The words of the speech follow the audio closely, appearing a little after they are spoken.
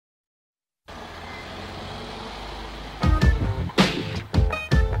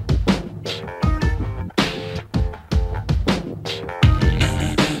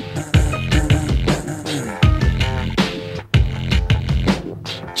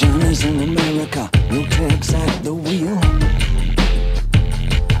Johnny's in America, no takes at the wheel.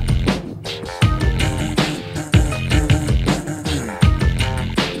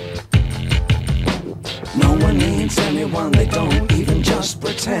 No one needs anyone, they don't even just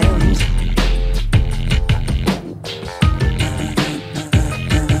pretend.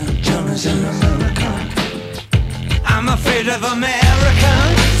 Johnny's in America. I'm afraid of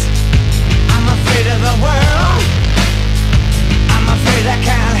Americans. I'm afraid of the world. I'm afraid I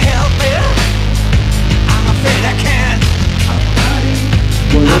can't help it. I'm afraid I can't.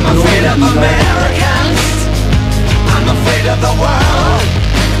 I'm afraid of Americans. I'm afraid of the world.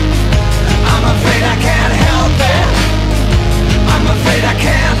 I'm afraid I can't help it. I'm afraid I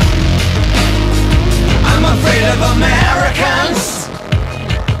can't. I'm afraid of Americans.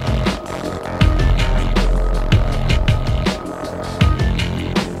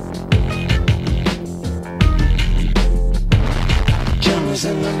 Johnny's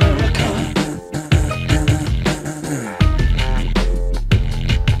in America.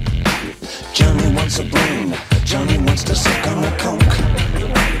 Johnny wants a brain. Johnny wants to suck on a conch.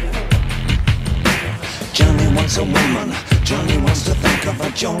 Johnny wants a woman. Johnny wants to think of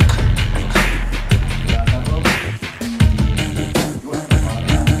a junk.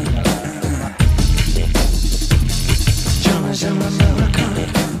 Johnny's in America.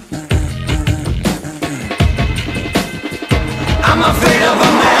 I'm afraid of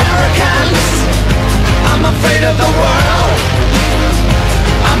Americans. I'm afraid of the world.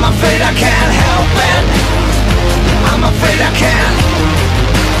 I'm afraid I can't help it. I'm afraid I can't.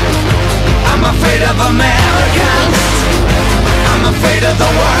 I'm afraid of Americans. I'm afraid of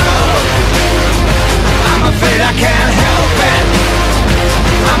the world. I'm afraid I can't help it.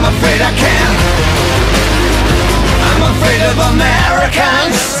 I'm afraid I can't. I'm afraid of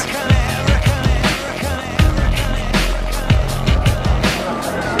Americans.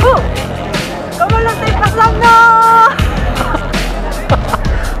 ¿Cómo lo estoy pasando?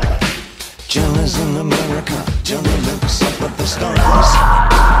 Johnny's in America. Johnny looks up at the stars.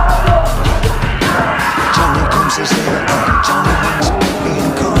 Johnny comes to say Johnny wants to be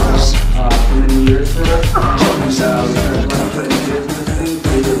in cars. Johnny's in America.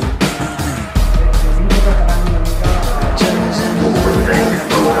 Johnny's in America.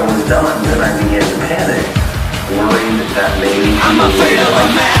 Done, then I began to panic, worried that maybe I'm afraid of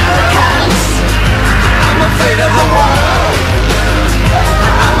Americans. I'm afraid of the world.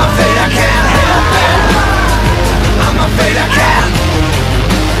 I'm afraid I can't help it. I'm afraid I can't.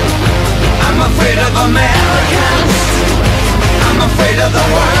 I'm afraid of Americans. I'm afraid of the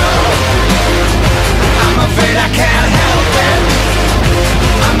world.